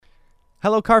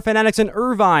Hello, car fanatics in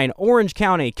Irvine, Orange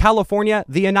County, California,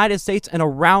 the United States, and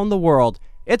around the world.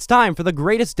 It's time for the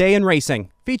greatest day in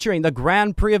racing, featuring the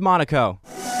Grand Prix of Monaco.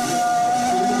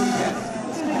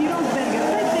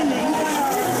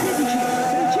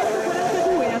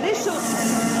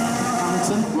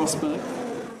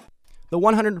 The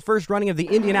 101st running of the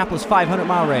Indianapolis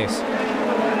 500-mile race.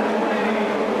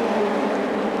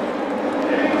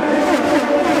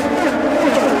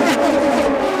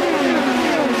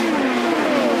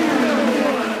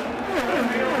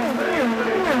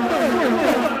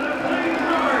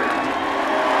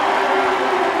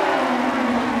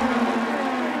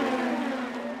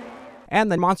 And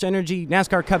the Monster Energy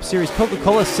NASCAR Cup Series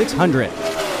Coca-Cola 600.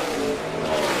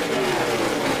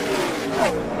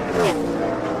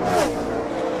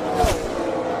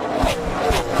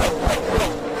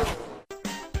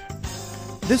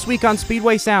 This week on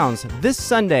Speedway Sounds, this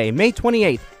Sunday, May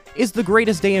 28th, is the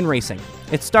greatest day in racing.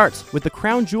 It starts with the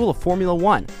crown jewel of Formula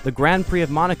One, the Grand Prix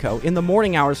of Monaco, in the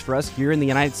morning hours for us here in the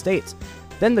United States.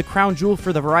 Then the crown jewel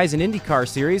for the Verizon IndyCar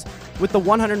Series with the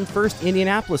 101st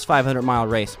Indianapolis 500-mile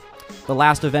race. The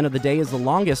last event of the day is the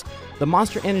longest, the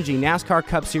Monster Energy NASCAR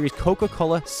Cup Series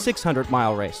Coca-Cola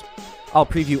 600-mile race. I'll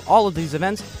preview all of these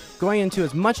events, going into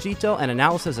as much detail and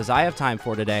analysis as I have time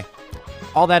for today.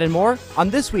 All that and more on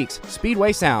this week's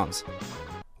Speedway Sounds.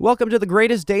 Welcome to the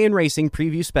greatest day in racing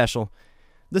preview special.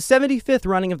 The 75th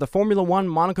running of the Formula One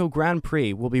Monaco Grand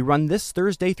Prix will be run this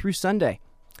Thursday through Sunday.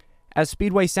 As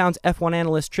Speedway Sounds F1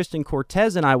 analyst Tristan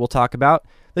Cortez and I will talk about,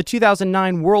 the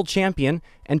 2009 World Champion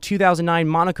and 2009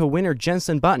 Monaco winner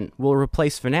Jenson Button will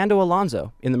replace Fernando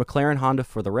Alonso in the McLaren Honda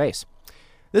for the race.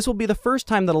 This will be the first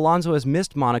time that Alonso has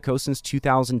missed Monaco since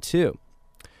 2002.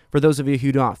 For those of you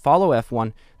who do not follow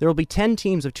F1, there will be 10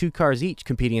 teams of 2 cars each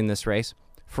competing in this race: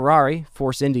 Ferrari,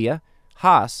 Force India,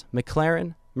 Haas,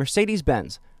 McLaren,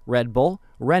 Mercedes-Benz, Red Bull,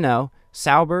 Renault,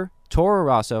 Sauber, Toro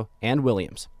Rosso, and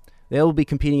Williams. They will be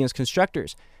competing as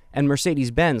constructors, and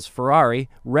Mercedes-Benz, Ferrari,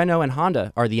 Renault, and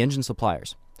Honda are the engine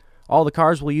suppliers. All the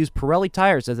cars will use Pirelli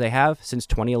tires as they have since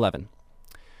 2011.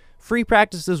 Free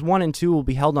practices 1 and 2 will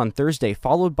be held on Thursday,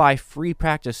 followed by free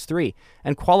practice 3,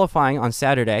 and qualifying on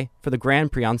Saturday for the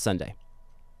Grand Prix on Sunday.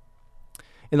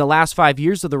 In the last 5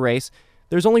 years of the race,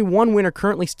 there's only one winner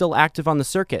currently still active on the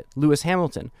circuit, Lewis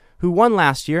Hamilton, who won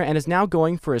last year and is now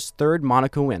going for his 3rd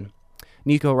Monaco win.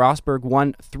 Nico Rosberg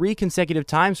won 3 consecutive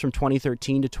times from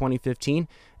 2013 to 2015,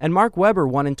 and Mark Webber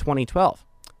won in 2012.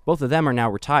 Both of them are now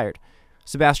retired.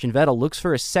 Sebastian Vettel looks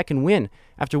for his 2nd win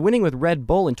after winning with Red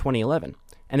Bull in 2011,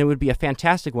 and it would be a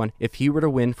fantastic one if he were to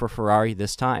win for Ferrari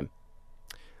this time.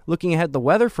 Looking ahead at the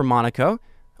weather for Monaco,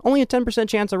 only a 10%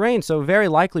 chance of rain, so very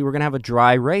likely we're going to have a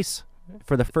dry race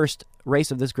for the first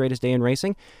race of this greatest day in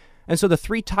racing. And so the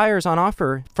 3 tires on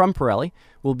offer from Pirelli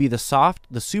will be the soft,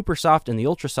 the super soft, and the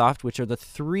ultra soft, which are the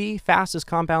 3 fastest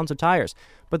compounds of tires.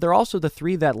 But they're also the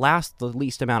 3 that last the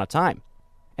least amount of time.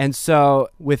 And so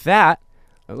with that,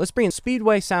 let's bring in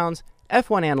Speedway Sounds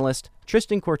F1 analyst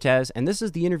Tristan Cortez, and this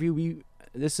is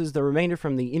the remainder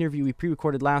from the interview we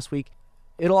pre-recorded last week.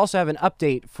 It'll also have an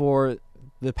update for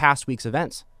the past week's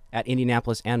events at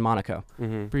Indianapolis and Monaco.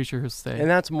 Mm-hmm. Pretty sure he'll stay. And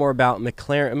that's more about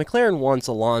McLaren. McLaren wants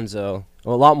Alonso,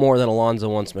 well, a lot more than Alonso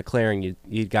wants McLaren.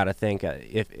 You'd got to think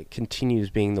if it continues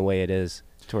being the way it is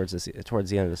towards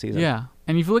the end of the season. Yeah,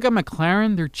 and if you look at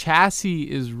McLaren, their chassis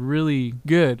is really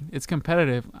good. It's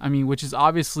competitive. I mean, which is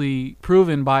obviously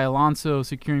proven by Alonso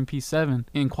securing P7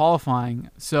 in qualifying.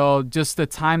 So just the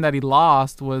time that he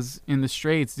lost was in the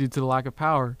straights due to the lack of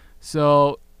power.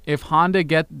 So if Honda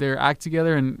get their act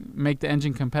together and make the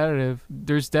engine competitive,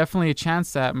 there's definitely a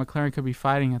chance that McLaren could be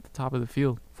fighting at the top of the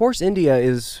field. Force India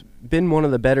has been one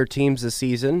of the better teams this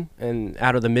season and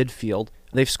out of the midfield.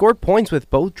 They've scored points with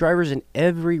both drivers in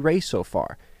every race so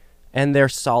far, and they're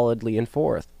solidly in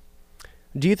 4th.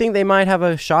 Do you think they might have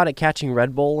a shot at catching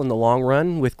Red Bull in the long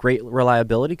run with great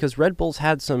reliability? Because Red Bull's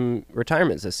had some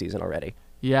retirements this season already.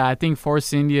 Yeah, I think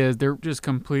Force India, they're just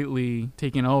completely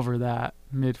taking over that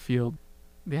midfield.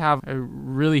 They have a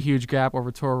really huge gap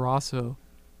over Toro Rosso,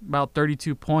 about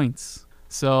 32 points.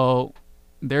 So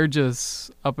they're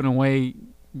just up and away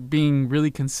being really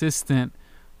consistent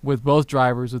with both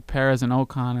drivers, with Perez and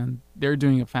Ocon, and they're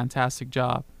doing a fantastic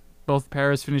job. Both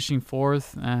Perez finishing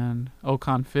 4th and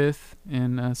Ocon 5th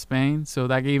in Spain, so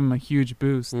that gave him a huge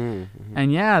boost. Mm-hmm.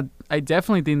 And yeah, I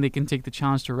definitely think they can take the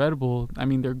challenge to Red Bull. I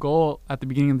mean, their goal at the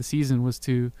beginning of the season was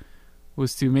to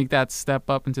make that step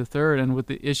up into 3rd, and with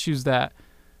the issues that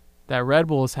Red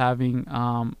Bull is having,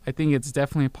 I think it's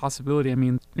definitely a possibility. I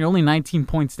mean, you're only 19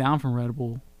 points down from Red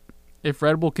Bull. If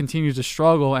Red Bull continues to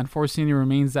struggle and Force India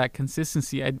remains that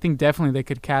consistency, I think definitely they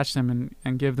could catch them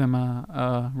and give them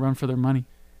a run for their money.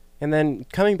 And then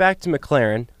coming back to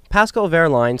McLaren, Pascal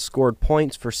Wehrlein scored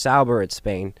points for Sauber at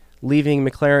Spain, leaving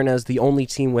McLaren as the only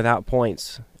team without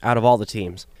points out of all the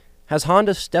teams. Has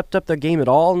Honda stepped up their game at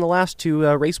all in the last two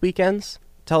race weekends?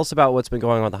 Tell us about what's been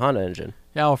going on with the Honda engine.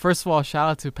 Yeah, well, first of all, shout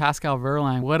out to Pascal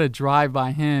Wehrlein. What a drive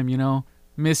by him,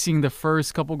 missing the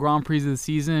first couple Grand Prix of the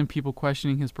season, people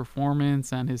questioning his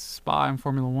performance and his spot in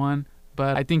Formula One.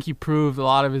 But I think he proved a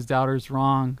lot of his doubters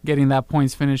wrong, getting that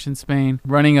points finish in Spain,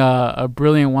 running a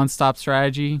brilliant one-stop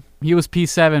strategy. He was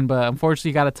P7, but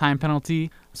unfortunately he got a time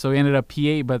penalty, so he ended up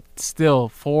P8, but still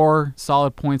 4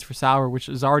 solid points for Sauber, which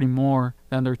is already more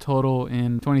than their total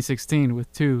in 2016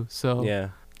 with 2. So yeah.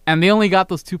 And they only got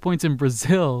those 2 points in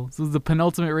Brazil. This was the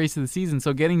penultimate race of the season.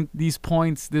 So getting these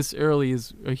points this early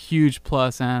is a huge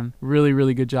plus, and really,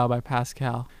 really good job by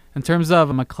Pascal. In terms of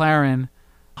McLaren,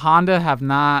 Honda have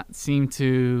not seemed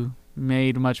to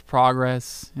made much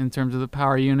progress in terms of the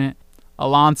power unit.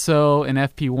 Alonso in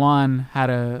FP1 had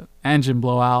a engine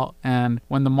blowout, and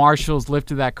when the marshals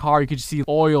lifted that car, you could see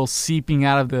oil seeping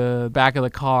out of the back of the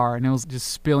car, and it was just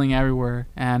spilling everywhere.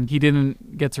 And he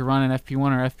didn't get to run in FP1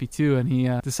 or FP2, and he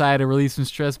decided to relieve some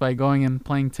stress by going and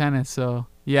playing tennis. So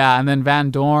yeah, and then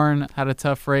Van Dorn had a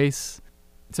tough race.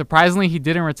 Surprisingly, he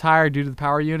didn't retire due to the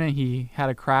power unit. He had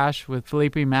a crash with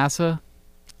Felipe Massa.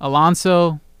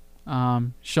 Alonso,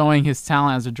 showing his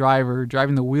talent as a driver,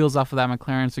 driving the wheels off of that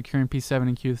McLaren, securing P7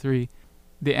 and Q3.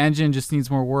 The engine just needs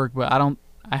more work, but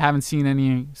I haven't seen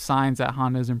any signs that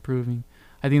Honda is improving.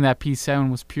 I think that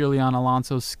P7 was purely on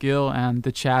Alonso's skill and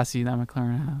the chassis that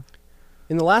McLaren have.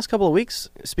 In the last couple of weeks,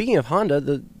 speaking of Honda,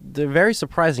 the very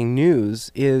surprising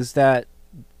news is that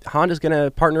Honda's going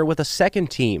to partner with a second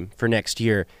team for next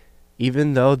year,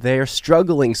 even though they're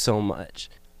struggling so much.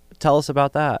 Tell us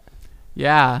about that.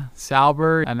 Yeah,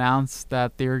 Sauber announced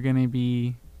that they're going to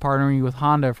be partnering with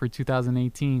Honda for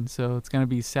 2018, so it's going to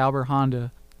be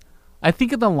Sauber-Honda. I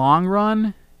think in the long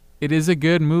run, it is a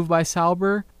good move by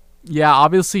Sauber. Yeah,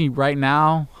 obviously right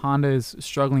now, Honda is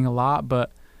struggling a lot,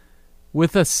 but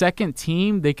with a second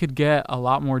team, they could get a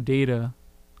lot more data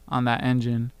on that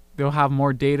engine. They'll have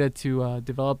more data to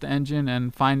develop the engine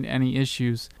and find any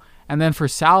issues. And then for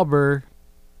Sauber,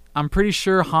 I'm pretty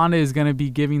sure Honda is going to be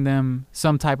giving them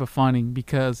some type of funding,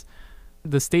 because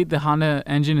the state the Honda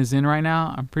engine is in right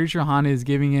now, I'm pretty sure Honda is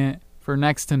giving it for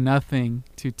next to nothing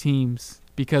to teams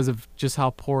because of just how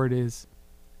poor it is.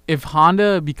 If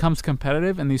Honda becomes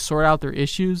competitive and they sort out their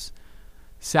issues,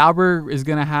 Sauber is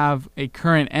going to have a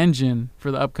current engine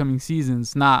for the upcoming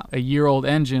seasons, not a year-old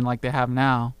engine like they have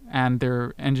now and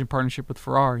their engine partnership with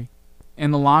Ferrari.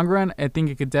 In the long run, I think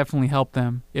it could definitely help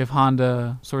them if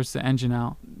Honda sorts the engine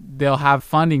out. They'll have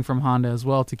funding from Honda as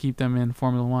well to keep them in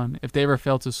Formula One if they ever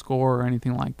fail to score or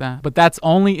anything like that. But that's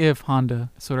only if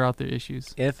Honda sort out their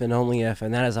issues. If and only if,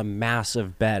 and that is a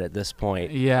massive bet at this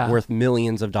point. Yeah. Worth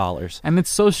millions of dollars. And it's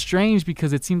so strange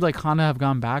because it seems like Honda have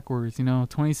gone backwards.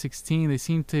 2016,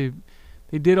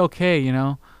 they did okay,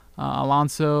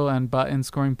 Alonso and Button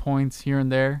scoring points here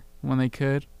and there when they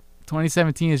could.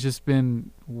 2017 has just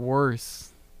been worse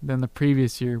than the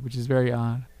previous year, which is very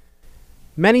odd.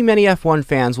 Many F1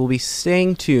 fans will be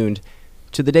staying tuned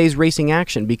to the day's racing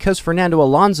action because Fernando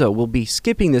Alonso will be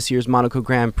skipping this year's Monaco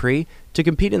Grand Prix to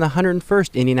compete in the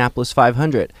 101st Indianapolis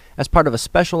 500 as part of a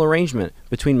special arrangement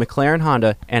between McLaren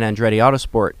Honda and Andretti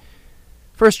Autosport.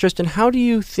 First, Tristan, how do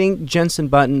you think Jenson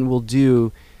Button will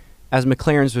do as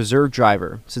McLaren's reserve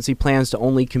driver, since he plans to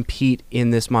only compete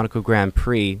in this Monaco Grand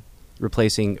Prix,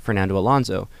 replacing Fernando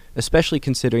Alonso, especially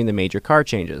considering the major car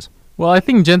changes? Well, I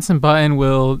think Jenson Button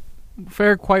will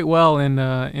fare quite well in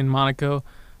Monaco.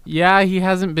 Yeah, he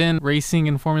hasn't been racing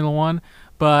in Formula One,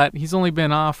 but he's only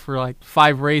been off for like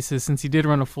 5 races since he did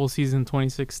run a full season in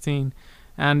 2016.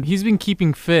 And he's been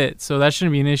keeping fit, so that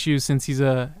shouldn't be an issue since he's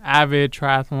a avid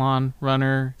triathlon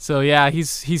runner. So yeah,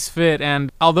 he's fit,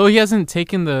 and although he hasn't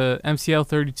taken the MCL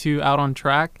 32 out on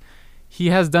track, he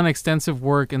has done extensive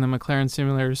work in the McLaren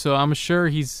simulator, so I'm sure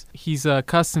he's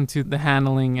accustomed to the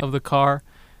handling of the car.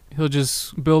 He'll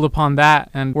just build upon that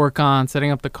and work on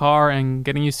setting up the car and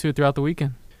getting used to it throughout the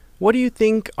weekend. What do you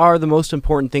think are the most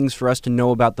important things for us to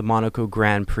know about the Monaco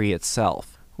Grand Prix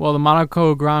itself? Well, the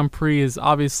Monaco Grand Prix is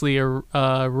obviously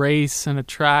a race and a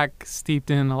track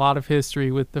steeped in a lot of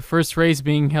history, with the first race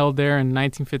being held there in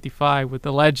 1955 with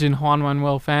the legend Juan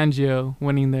Manuel Fangio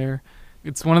winning there.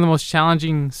 It's one of the most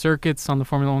challenging circuits on the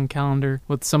Formula One calendar,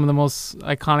 with some of the most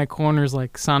iconic corners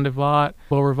like Saint-Devat,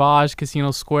 Beau Rivage,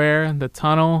 Casino Square, the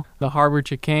Tunnel, the Harbor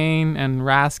Chicane, and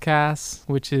Rascasse,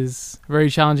 which is a very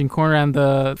challenging corner, and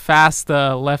the fast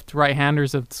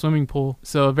left-right-handers of the swimming pool.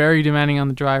 So very demanding on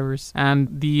the drivers.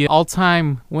 And the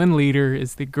all-time win leader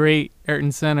is the great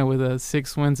Ayrton Senna with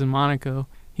 6 wins in Monaco.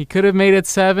 He could have made it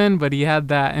 7, but he had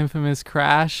that infamous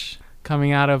crash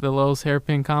coming out of the Lowe's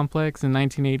Hairpin Complex in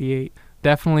 1988.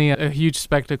 Definitely a huge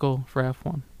spectacle for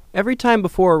F1. Every time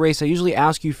before a race, I usually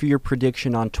ask you for your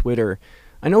prediction on Twitter.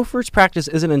 I know first practice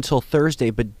isn't until Thursday,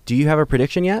 but do you have a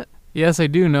prediction yet? Yes, I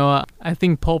do, Noah. I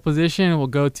think pole position will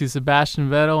go to Sebastian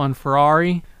Vettel on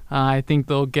Ferrari. I think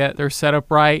they'll get their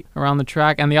setup right around the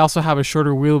track, and they also have a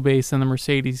shorter wheelbase than the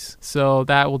Mercedes, so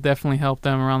that will definitely help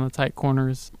them around the tight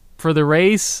corners. For the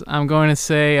race, I'm going to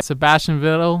say Sebastian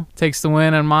Vettel takes the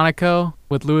win in Monaco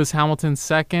with Lewis Hamilton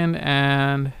second,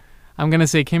 and I'm going to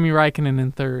say Kimi Räikkönen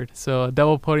in third. So a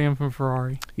double podium from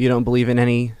Ferrari. You don't believe in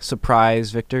any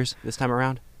surprise victors this time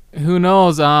around? Who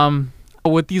knows?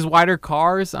 With these wider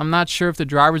cars, I'm not sure if the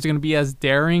drivers are going to be as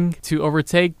daring to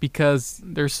overtake because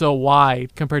they're so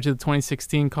wide compared to the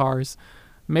 2016 cars.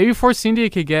 Maybe Force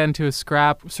India could get into a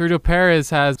scrap. Sergio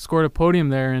Perez has scored a podium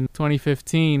there in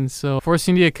 2015, so Force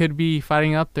India could be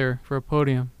fighting up there for a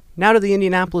podium. Now to the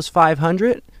Indianapolis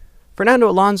 500. Fernando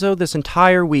Alonso this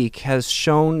entire week has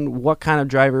shown what kind of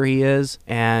driver he is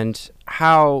and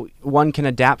how one can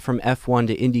adapt from F1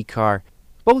 to IndyCar.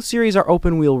 Both series are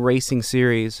open-wheel racing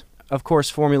series. Of course,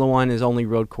 Formula One is only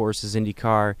road courses.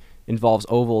 IndyCar involves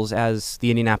ovals, as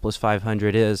the Indianapolis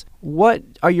 500 is. What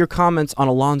are your comments on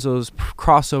Alonso's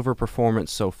crossover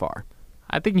performance so far?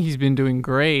 I think he's been doing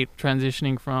great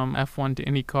transitioning from F1 to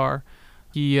IndyCar.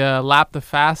 He lapped the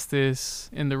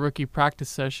fastest in the rookie practice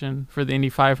session for the Indy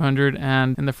 500,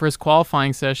 and in the first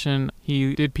qualifying session,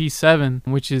 he did P7,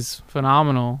 which is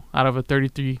phenomenal out of a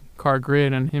 33-car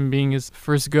grid, and him being his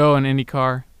first go in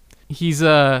IndyCar. He's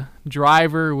a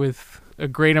driver with a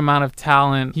great amount of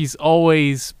talent. He's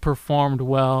always performed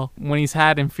well. When he's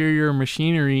had inferior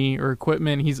machinery or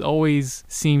equipment, he's always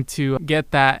seemed to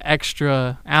get that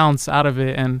extra ounce out of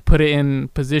it and put it in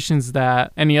positions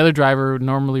that any other driver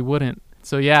normally wouldn't.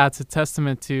 So yeah, it's a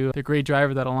testament to the great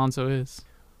driver that Alonso is.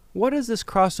 What does this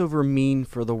crossover mean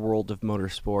for the world of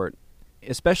motorsport,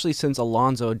 especially since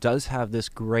Alonso does have this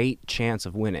great chance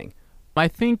of winning? I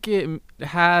think it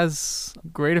has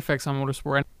great effects on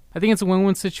motorsport. I think it's a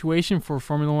win-win situation for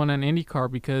Formula One and IndyCar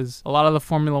because a lot of the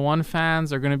Formula One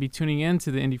fans are going to be tuning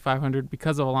into the Indy 500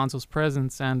 because of Alonso's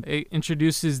presence, and it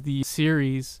introduces the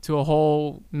series to a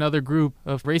whole another group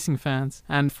of racing fans.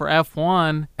 And for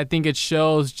F1, I think it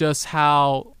shows just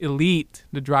how elite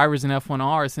the drivers in F1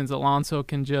 are, since Alonso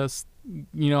can just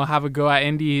have a go at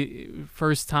Indy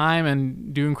first time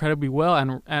and do incredibly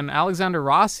well. And Alexander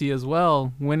Rossi as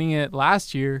well, winning it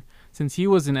last year, since he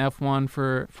was in F1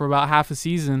 for about half a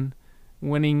season,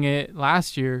 winning it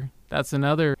last year. That's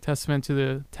another testament to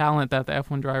the talent that the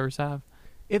F1 drivers have.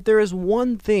 If there is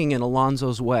one thing in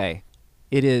Alonso's way,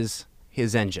 it is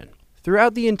his engine.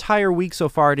 Throughout the entire week so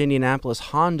far at Indianapolis,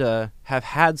 Honda have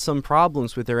had some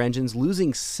problems with their engines,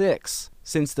 losing 6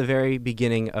 since the very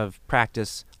beginning of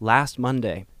practice last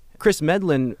Monday. Chris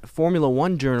Medlin, Formula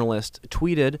One journalist,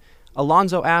 tweeted,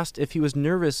 Alonso asked if he was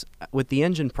nervous with the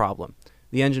engine problem.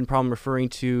 The engine problem referring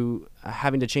to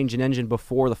having to change an engine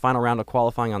before the final round of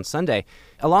qualifying on Sunday.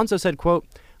 Alonso said, quote,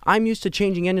 I'm used to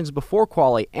changing engines before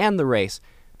quali and the race.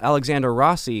 Alexander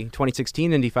Rossi,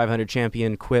 2016 Indy 500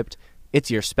 champion, quipped, it's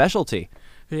your specialty.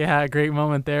 Yeah, a great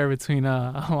moment there between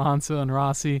Alonso and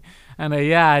Rossi. And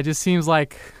it just seems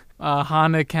like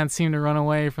Honda can't seem to run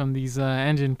away from these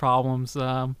engine problems.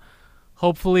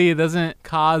 Hopefully it doesn't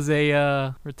cause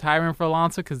a retirement for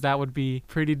Alonso, because that would be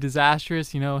pretty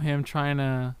disastrous. Him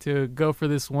trying to go for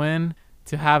this win,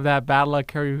 to have that bad luck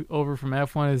carry over from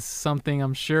F1 is something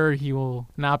I'm sure he will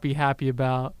not be happy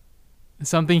about.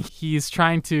 Something he's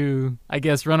trying to,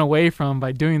 run away from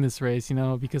by doing this race,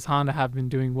 because Honda have been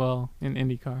doing well in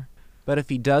IndyCar. But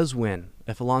if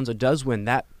Alonso does win,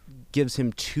 that gives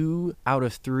him 2 out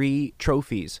of 3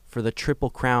 trophies for the Triple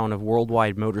Crown of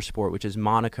worldwide motorsport, which is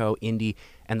Monaco, Indy,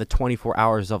 and the 24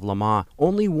 Hours of Le Mans.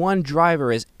 Only one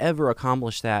driver has ever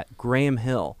accomplished that, Graham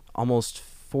Hill, almost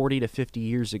 40 to 50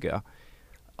 years ago.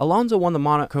 Alonso won the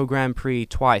Monaco Grand Prix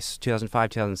twice, 2005,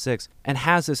 2006, and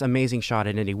has this amazing shot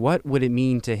at Indy. What would it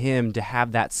mean to him to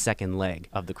have that second leg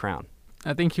of the crown?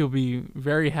 I think he'll be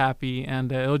very happy,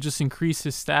 and it'll just increase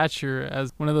his stature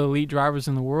as one of the elite drivers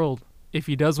in the world. If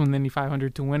he does win the Indy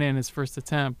 500, to win it in his first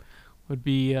attempt would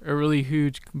be a really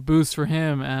huge boost for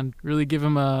him and really give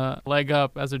him a leg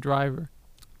up as a driver.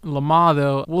 Le Mans,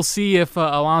 though, we'll see if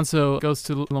Alonso goes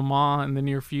to Le Mans in the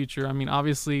near future.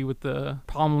 Obviously, with the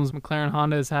problems McLaren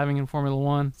Honda is having in Formula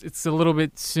One, it's a little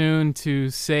bit soon to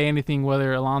say anything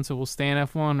whether Alonso will stay in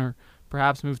F1 or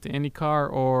perhaps move to IndyCar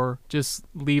or just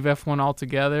leave F1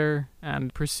 altogether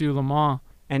and pursue Le Mans.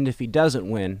 And if he doesn't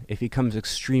win, if he comes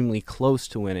extremely close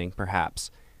to winning, perhaps,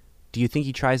 do you think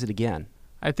he tries it again?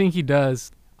 I think he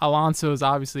does. Alonso is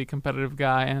obviously a competitive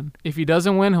guy, and if he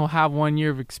doesn't win, he'll have 1 year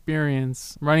of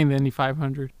experience running the Indy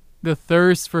 500. The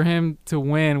thirst for him to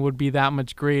win would be that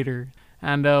much greater.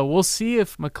 And we'll see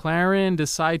if McLaren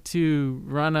decide to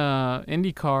run a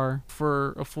IndyCar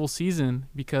for a full season,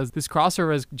 because this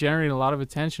crossover has generated a lot of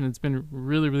attention. It's been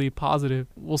really, really positive.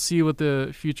 We'll see what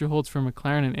the future holds for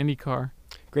McLaren and IndyCar.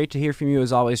 Great to hear from you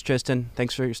as always, Tristan.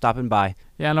 Thanks for stopping by.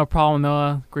 Yeah, no problem,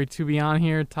 Noah. Great to be on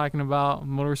here talking about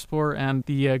motorsport and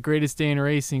the greatest day in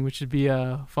racing, which should be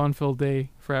a fun-filled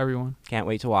day for everyone. Can't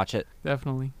wait to watch it.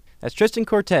 Definitely. That's Tristan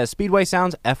Cortez, Speedway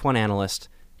Sounds F1 analyst,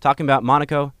 talking about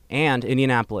Monaco and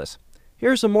Indianapolis.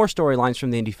 Here are some more storylines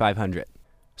from the Indy 500.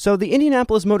 So the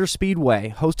Indianapolis Motor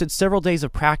Speedway hosted several days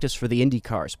of practice for the Indy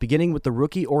cars, beginning with the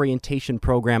rookie orientation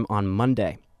program on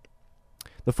Monday.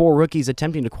 The 4 rookies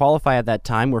attempting to qualify at that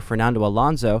time were Fernando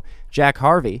Alonso, Jack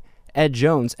Harvey, Ed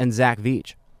Jones, and Zach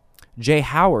Veach. Jay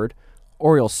Howard,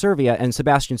 Oriol Servia, and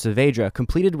Sebastian Saavedra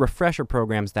completed refresher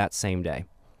programs that same day.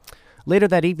 Later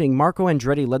that evening, Marco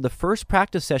Andretti led the first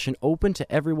practice session open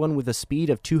to everyone with a speed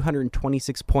of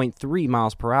 226.3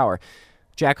 miles per hour.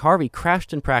 Jack Harvey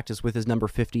crashed in practice with his number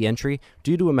 50 entry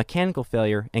due to a mechanical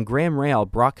failure, and Graham Rahal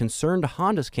brought concern to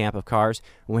Honda's camp of cars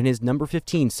when his number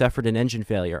 15 suffered an engine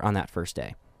failure on that first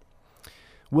day.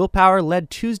 Will Power led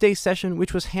Tuesday's session,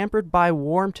 which was hampered by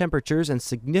warm temperatures and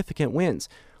significant winds,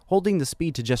 holding the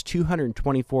speed to just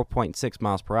 224.6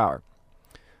 miles per hour.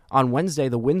 On Wednesday,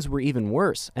 the winds were even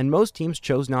worse, and most teams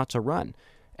chose not to run.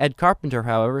 Ed Carpenter,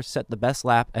 however, set the best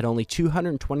lap at only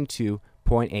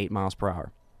 222.8 miles per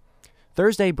hour.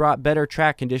 Thursday brought better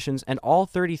track conditions, and all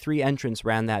 33 entrants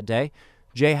ran that day.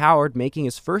 Jay Howard, making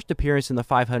his first appearance in the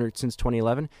 500 since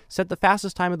 2011, set the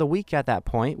fastest time of the week at that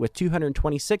point with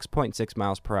 226.6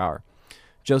 miles per hour.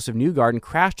 Joseph Newgarden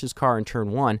crashed his car in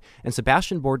Turn 1, and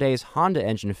Sebastian Bourdais' Honda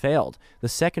engine failed, the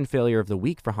second failure of the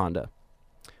week for Honda.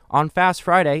 On Fast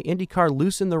Friday, IndyCar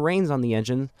loosened the reins on the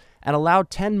engine and allowed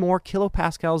 10 more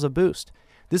kilopascals of boost.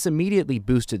 This immediately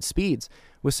boosted speeds,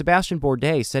 with Sebastian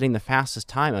Bourdais setting the fastest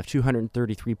time of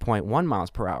 233.1 miles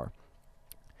per hour.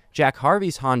 Jack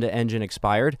Harvey's Honda engine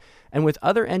expired, and with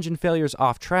other engine failures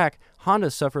off track,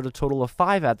 Honda suffered a total of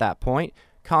 5 at that point,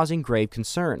 causing grave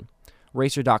concern.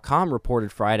 Racer.com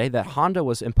reported Friday that Honda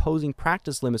was imposing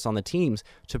practice limits on the teams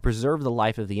to preserve the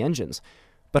life of the engines,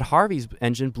 but Harvey's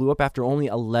engine blew up after only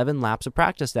 11 laps of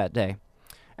practice that day.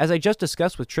 As I just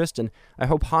discussed with Tristan, I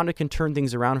hope Honda can turn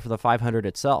things around for the 500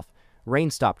 itself.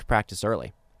 Rain stopped practice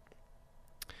early.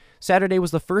 Saturday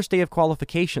was the first day of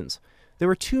qualifications. There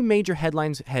were 2 major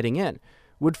headlines heading in.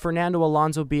 Would Fernando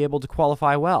Alonso be able to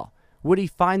qualify well? Would he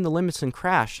find the limits and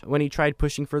crash when he tried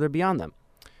pushing further beyond them?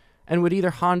 And would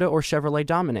either Honda or Chevrolet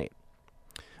dominate?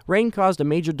 Rain caused a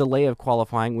major delay of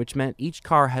qualifying, which meant each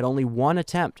car had only one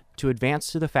attempt to advance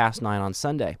to the Fast 9 on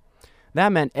Sunday.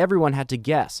 That meant everyone had to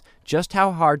guess just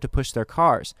how hard to push their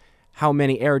cars, how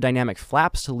many aerodynamic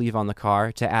flaps to leave on the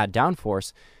car to add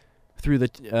downforce through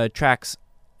the track's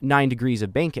 9 degrees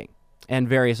of banking, and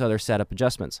various other setup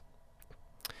adjustments.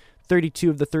 32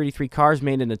 of the 33 cars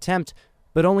made an attempt,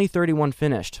 but only 31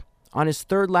 finished. On his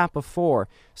third lap of 4,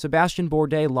 Sebastian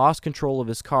Bourdais lost control of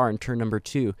his car in turn number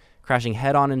 2, crashing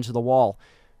head-on into the wall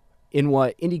in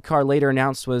what IndyCar later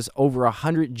announced was over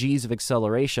 100 Gs of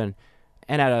acceleration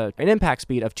and at an impact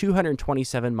speed of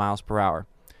 227 miles per hour.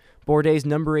 Bourdais'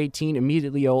 number 18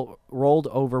 immediately rolled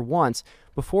over once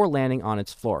before landing on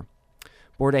its floor.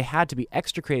 Bourdais had to be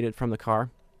extricated from the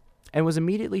car and was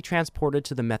immediately transported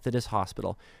to the Methodist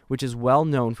Hospital, which is well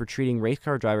known for treating race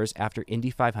car drivers after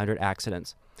Indy 500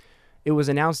 accidents. It was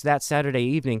announced that Saturday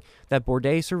evening that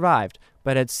Bourdais survived,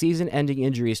 but had season-ending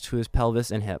injuries to his pelvis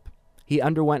and hip. He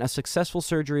underwent a successful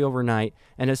surgery overnight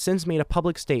and has since made a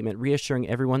public statement reassuring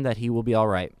everyone that he will be all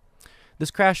right.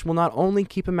 This crash will not only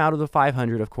keep him out of the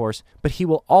 500, of course, but he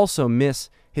will also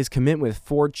miss his commitment with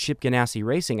Ford Chip Ganassi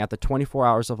Racing at the 24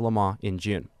 Hours of Le Mans in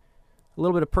June. A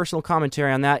little bit of personal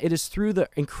commentary on that. It is through the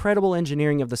incredible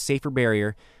engineering of the safer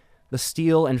barrier, the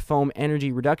steel and foam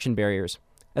energy reduction barriers,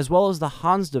 as well as the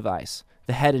Hans device,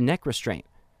 the head and neck restraint.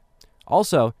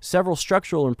 Also, several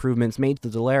structural improvements made to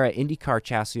the Dallara IndyCar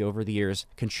chassis over the years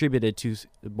contributed to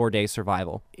Bourdais'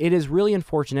 survival. It is really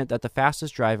unfortunate that the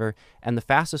fastest driver and the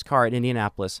fastest car at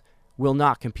Indianapolis will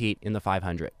not compete in the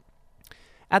 500.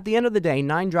 At the end of the day,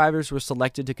 9 drivers were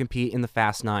selected to compete in the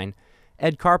Fast 9.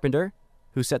 Ed Carpenter,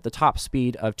 who set the top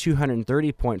speed of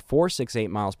 230.468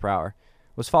 miles per hour,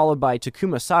 was followed by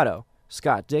Takuma Sato,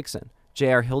 Scott Dixon,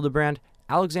 J.R. Hildebrand,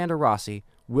 Alexander Rossi,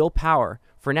 Will Power,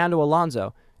 Fernando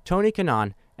Alonso, Tony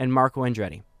Kanaan, and Marco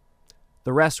Andretti.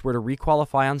 The rest were to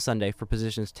requalify on Sunday for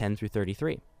positions 10 through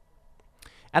 33.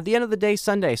 At the end of the day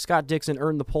Sunday, Scott Dixon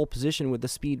earned the pole position with a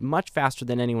speed much faster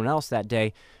than anyone else that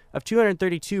day of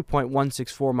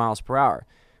 232.164 miles per hour,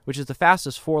 which is the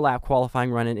fastest four-lap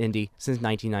qualifying run in Indy since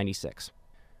 1996.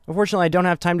 Unfortunately, I don't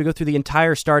have time to go through the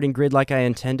entire starting grid like I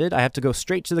intended. I have to go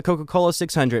straight to the Coca-Cola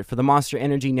 600 for the Monster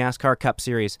Energy NASCAR Cup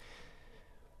Series.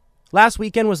 Last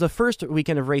weekend was the first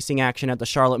weekend of racing action at the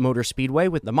Charlotte Motor Speedway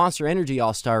with the Monster Energy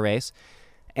All-Star Race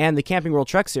and the Camping World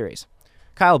Truck Series.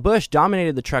 Kyle Busch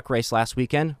dominated the truck race last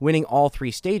weekend, winning all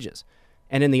three stages.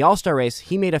 And in the All-Star race,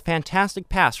 he made a fantastic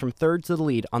pass from third to the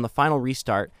lead on the final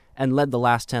restart and led the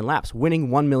last 10 laps, winning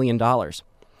 $1 million.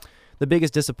 The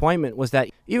biggest disappointment was that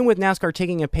even with NASCAR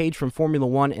taking a page from Formula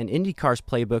One and IndyCar's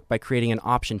playbook by creating an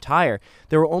option tire,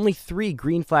 there were only 3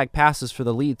 green flag passes for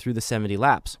the lead through the 70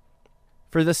 laps.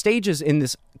 For the stages in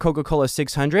this Coca-Cola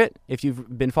 600, if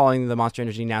you've been following the Monster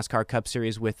Energy NASCAR Cup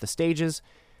Series with the stages,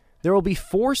 there will be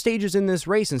 4 stages in this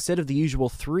race instead of the usual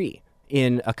 3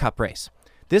 in a Cup race.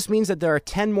 This means that there are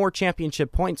 10 more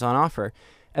championship points on offer,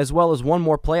 as well as 1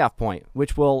 more playoff point,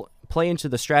 which will play into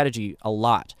the strategy a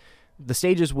lot. The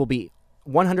stages will be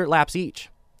 100 laps each.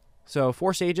 So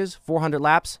 4 stages, 400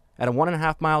 laps at a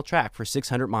 1.5-mile track for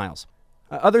 600 miles.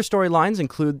 Other storylines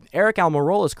include Eric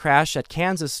Almirola's crash at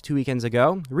Kansas 2 weekends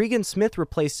ago. Regan Smith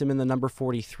replaced him in the number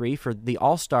 43 for the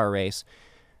All-Star race.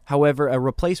 However, a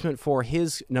replacement for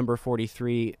his number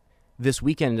 43 this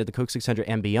weekend at the Coke 600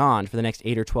 and beyond for the next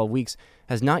 8 or 12 weeks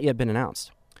has not yet been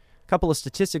announced. A couple of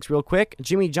statistics real quick.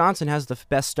 Jimmy Johnson has the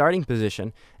best starting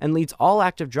position and leads all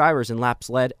active drivers in laps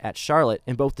led at Charlotte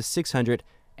in both the 600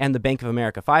 and the Bank of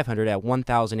America 500 at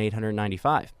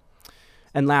 1,895.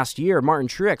 And last year, Martin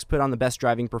Truex put on the best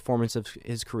driving performance of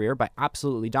his career by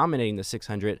absolutely dominating the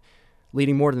 600,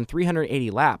 leading more than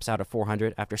 380 laps out of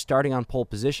 400 after starting on pole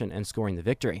position and scoring the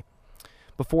victory.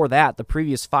 Before that, the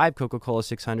previous 5 Coca-Cola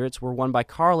 600s were won by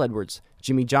Carl Edwards,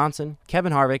 Jimmy Johnson,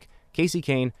 Kevin Harvick, Kasey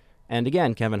Kahne, and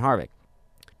again Kevin Harvick.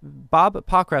 Bob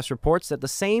Pockras reports that the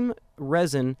same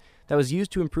resin that was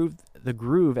used to improve the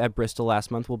groove at Bristol last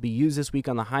month will be used this week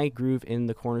on the high groove in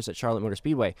the corners at Charlotte Motor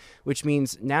Speedway, which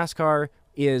means NASCAR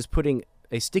is putting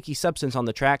a sticky substance on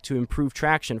the track to improve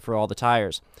traction for all the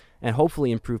tires and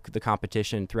hopefully improve the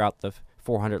competition throughout the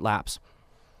 400 laps.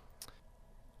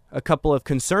 A couple of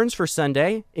concerns for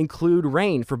Sunday include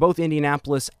rain for both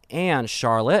Indianapolis and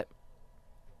Charlotte.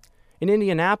 In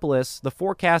Indianapolis, the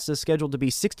forecast is scheduled to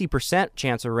be 60%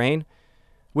 chance of rain,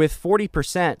 with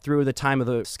 40% through the time of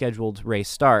the scheduled race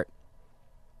start.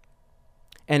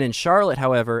 And in Charlotte,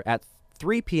 however, at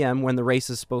 3 p.m. when the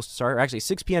race is supposed to start, or actually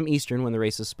 6 p.m. Eastern when the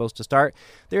race is supposed to start,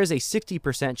 there is a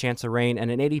 60% chance of rain and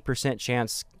an 80%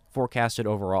 chance forecasted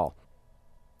overall.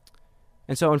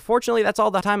 And so, unfortunately, that's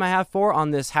all the time I have for on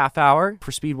this half hour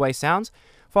for Speedway Sounds.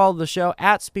 Follow the show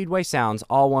at Speedway Sounds,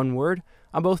 all one word,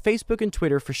 on both Facebook and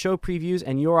Twitter for show previews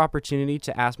and your opportunity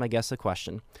to ask my guests a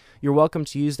question. You're welcome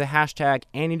to use the hashtag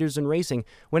Anteaters in Racing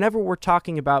whenever we're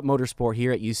talking about motorsport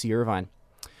here at UC Irvine.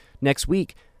 Next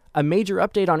week, a major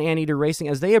update on Anteater Racing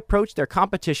as they approach their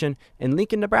competition in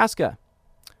Lincoln, Nebraska.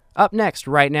 Up next,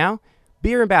 right now,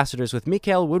 Beer Ambassadors with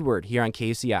Mikael Woodward here on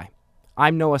KUCI.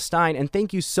 I'm Noah Stein, and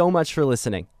thank you so much for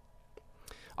listening.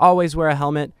 Always wear a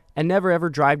helmet and never ever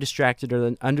drive distracted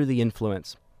or under the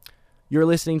influence. You're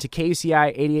listening to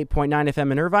KUCI 88.9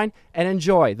 FM in Irvine, and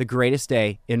enjoy the greatest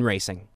day in racing.